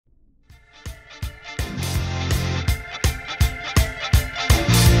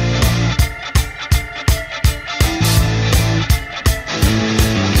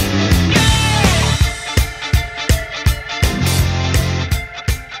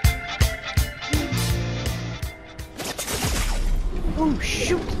Oh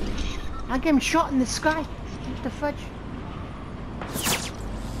shoot! I'm getting shot in the sky. What the fudge?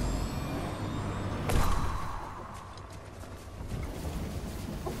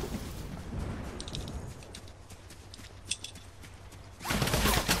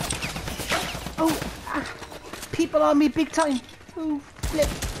 Oh, people on me big time. Oh, flip.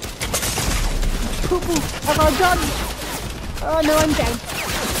 Poo poo. Have I done? Oh no, I'm down.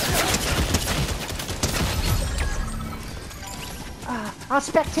 I'll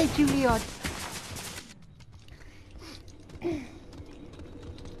spectate you, Leon.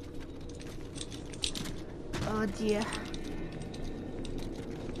 Oh dear.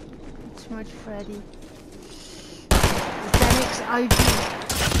 It's much Freddy. Xenix ID.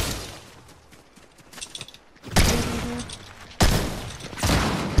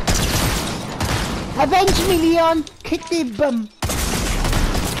 Avenge me, Leon! Kick the bum!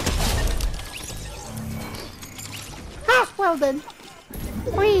 Ah, well done.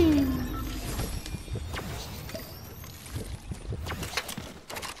 Whee!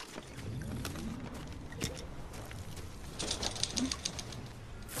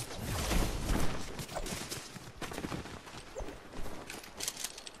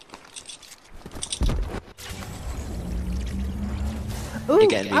 You're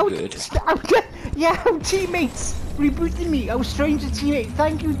getting me good. Yeah, our teammates rebooted me. Our stranger teammate.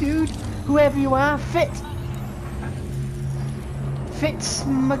 Thank you, dude. Whoever you are, Fitz,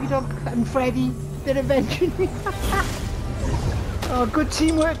 Muggy Dog, and Freddy. They're avenging me. Oh, good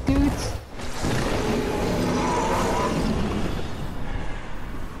teamwork, dudes.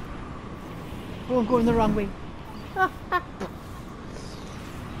 Oh, I'm going the wrong way.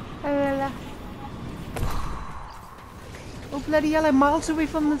 Oh bloody hell, I'm miles away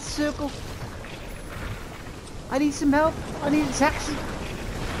from the circle. I need some help. I need a taxi.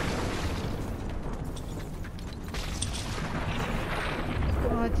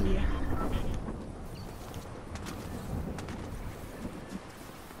 Oh dear.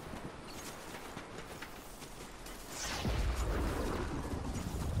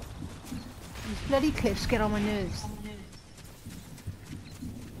 These bloody cliffs get on my nerves.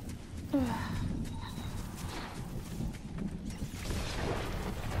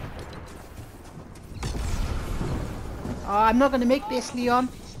 Oh, I'm not going to make this, Leon.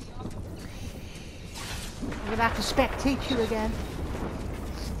 I'm going to have to spectate you again.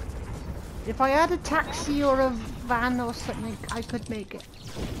 If I had a taxi or a van or something, I could make it.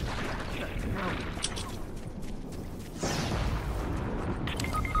 No.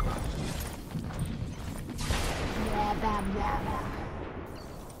 Yeah, blah, blah, blah.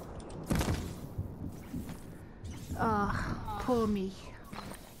 Oh, poor me.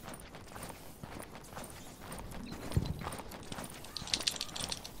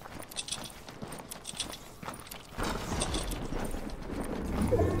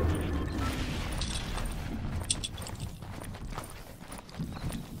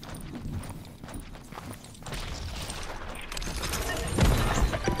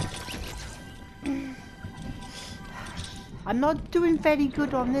 I'm not doing very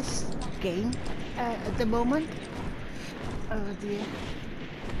good on this game at the moment. Oh dear.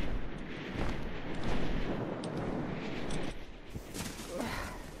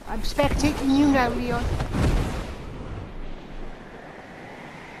 I'm spectating you now, Leon.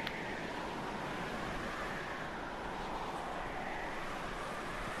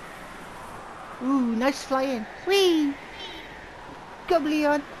 Ooh, nice flying. Whee! Go,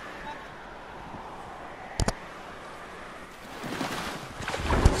 Leon.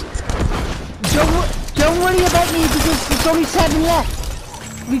 Don't worry about me because there's only 7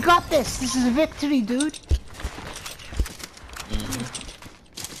 left. We got this. This is a victory, dude.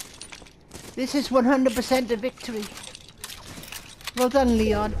 This is 100% a victory. Well done,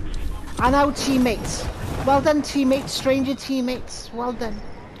 Leon. And our teammates. Well done, teammates. Stranger teammates. Well done.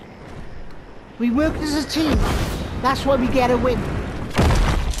 We worked as a team. That's why we get a win.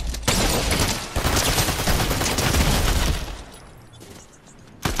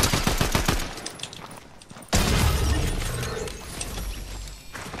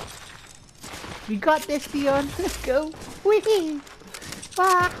 We got this, Leon. Let's go. Whee!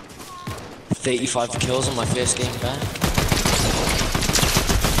 Ah. 35 kills on my first game back.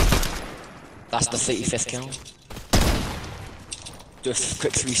 That's the 35th kill. Do a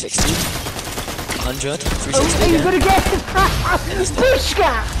quick 360. 100. 360 oh, again. You gotta get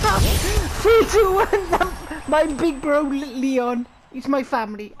Pushka! 3, 2, 1. My big bro Leon. He's my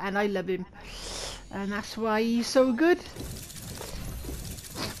family and I love him. And that's why he's so good.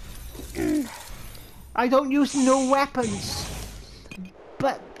 I don't use no weapons,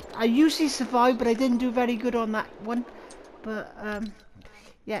 but I usually survive, but I didn't do very good on that one. But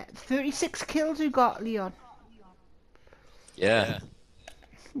yeah, 36 kills you got, Leon. Yeah.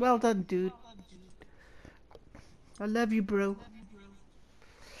 Well done, dude. I love you, bro.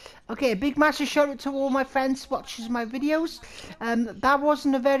 Okay, a big massive shout out to all my friends watching my videos. That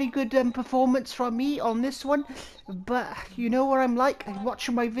wasn't a very good performance from me on this one, but you know what I'm like. I'm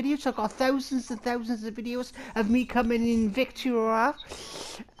watching my videos. I've got thousands and thousands of videos of me coming in victory royale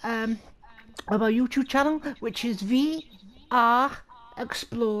on my YouTube channel, which is VR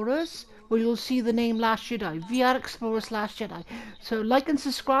Explorers, where you'll see the name Last Jedi. VR Explorers Last Jedi. So like and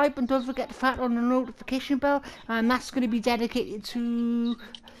subscribe, and don't forget to tap on the notification bell, and that's going to be dedicated to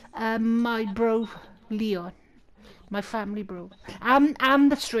my bro Leon, my family bro, and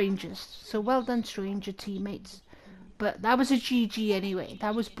the strangers. So well done, stranger teammates. But that was a GG anyway.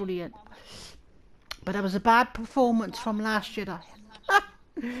 That was brilliant. But that was a bad performance from Last Jedi.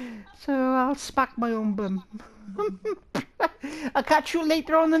 So I'll smack my own bum. I'll catch you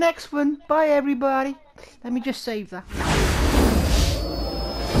later on the next one. Bye everybody. Let me just save that.